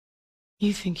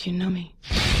You think you know me.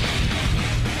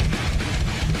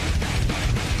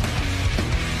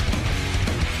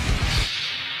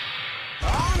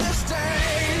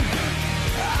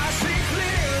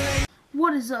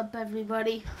 What is up,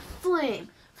 everybody? Flame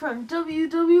from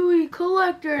WWE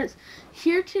Collectors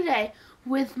here today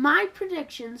with my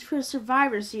predictions for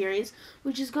Survivor Series,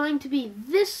 which is going to be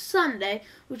this Sunday,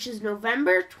 which is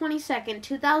November 22nd,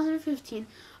 2015,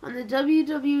 on the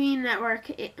WWE Network.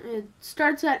 It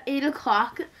starts at 8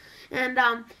 o'clock, and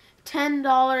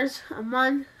 $10 a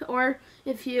month, or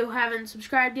if you haven't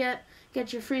subscribed yet,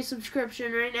 get your free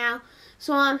subscription right now.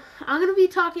 So I'm going to be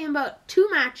talking about two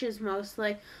matches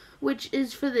mostly, which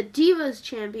is for the Divas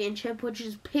Championship, which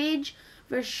is Paige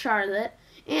versus Charlotte,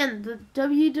 and the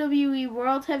WWE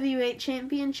World Heavyweight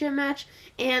Championship match,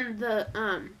 and the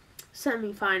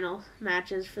semifinal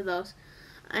matches for those.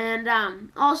 And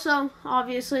also,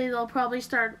 obviously, they'll probably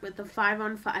start with the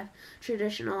 5-on-5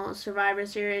 traditional Survivor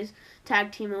Series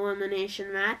tag team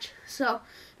elimination match. So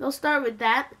they'll start with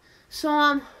that.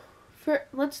 So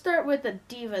let's start with the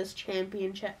Divas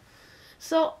Championship.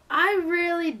 So I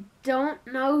really don't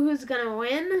know who's gonna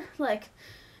win,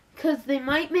 because they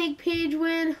might make Paige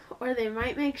win or they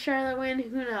might make Charlotte win.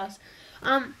 Who knows?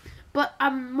 But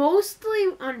I'm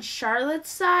mostly on Charlotte's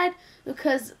side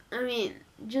because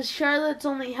just Charlotte's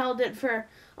only held it for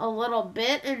a little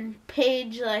bit, and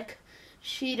Paige,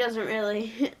 she doesn't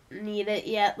really need it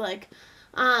yet.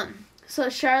 So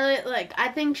Charlotte, I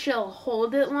think she'll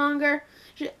hold it longer.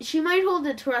 She might hold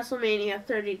it to WrestleMania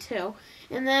 32,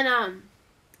 and then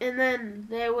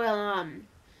they will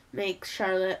make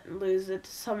Charlotte lose it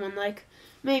to someone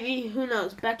maybe, who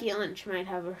knows, Becky Lynch might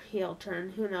have a heel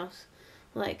turn. Who knows?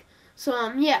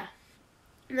 Yeah.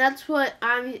 That's what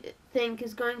I think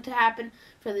is going to happen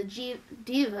for the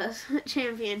Divas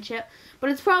Championship. But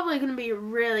it's probably going to be a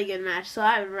really good match, so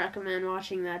I would recommend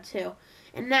watching that too.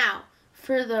 And now,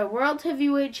 for the World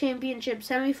Heavyweight Championship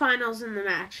semifinals in the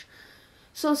match.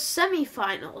 So,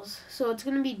 semifinals. So, it's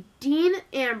going to be Dean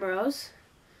Ambrose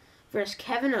versus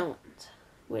Kevin Owens,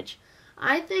 which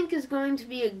I think is going to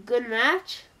be a good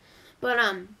match. But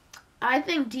I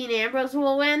think Dean Ambrose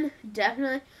will win,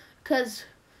 definitely, because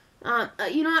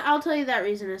you know what, I'll tell you that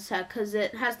reason in a sec, because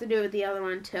it has to do with the other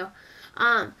one too.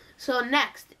 So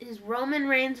next is Roman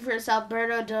Reigns versus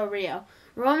Alberto Del Rio.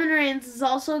 Roman Reigns is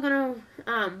also going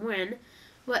to win,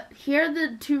 but here are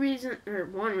the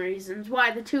one reasons why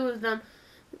the two of them,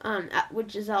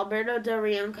 which is Alberto Del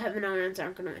Rio and Kevin Owens,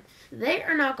 aren't going to win. They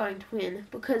are not going to win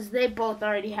because they both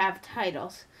already have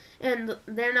titles, and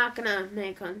they're not going to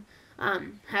make them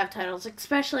have titles,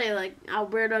 especially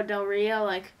Alberto Del Rio.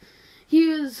 He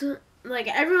was,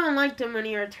 everyone liked him when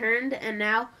he returned, and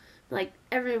now,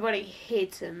 everybody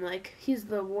hates him. He's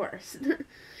the worst.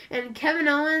 And Kevin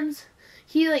Owens,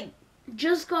 he,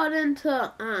 just got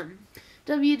into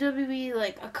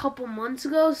WWE, a couple months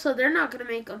ago, so they're not going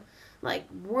to make him,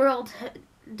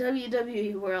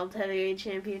 WWE World Heavyweight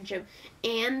Championship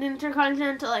and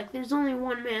Intercontinental. There's only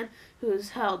one man who's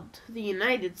held the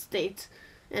United States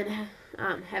and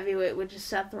heavyweight, which is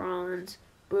Seth Rollins.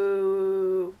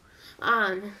 Boo.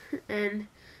 And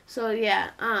so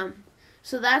yeah,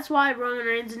 so that's why Roman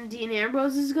Reigns and Dean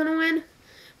Ambrose is gonna win.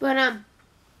 But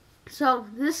so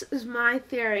this is my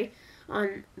theory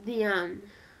on the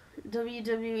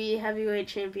WWE Heavyweight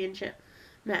Championship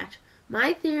match.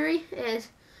 My theory is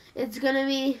it's gonna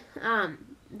be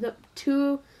the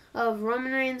two of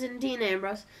Roman Reigns and Dean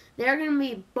Ambrose. They're gonna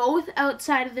be both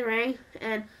outside of the ring,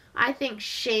 and I think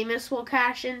Sheamus will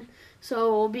cash in, so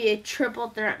it will be a triple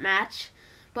threat match.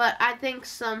 But I think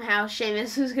somehow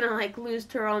Sheamus is going to, lose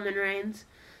to Roman Reigns.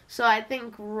 So I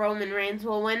think Roman Reigns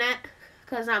will win it.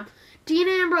 Because Dean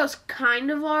Ambrose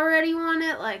kind of already won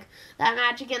it. That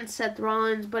match against Seth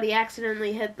Rollins, but he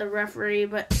accidentally hit the referee,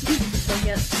 but he took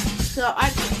it. So I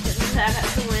think that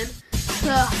has to win.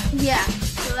 So, yeah.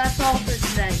 So that's all for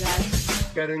today,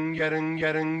 guys. Getting.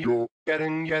 You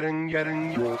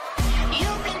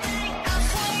can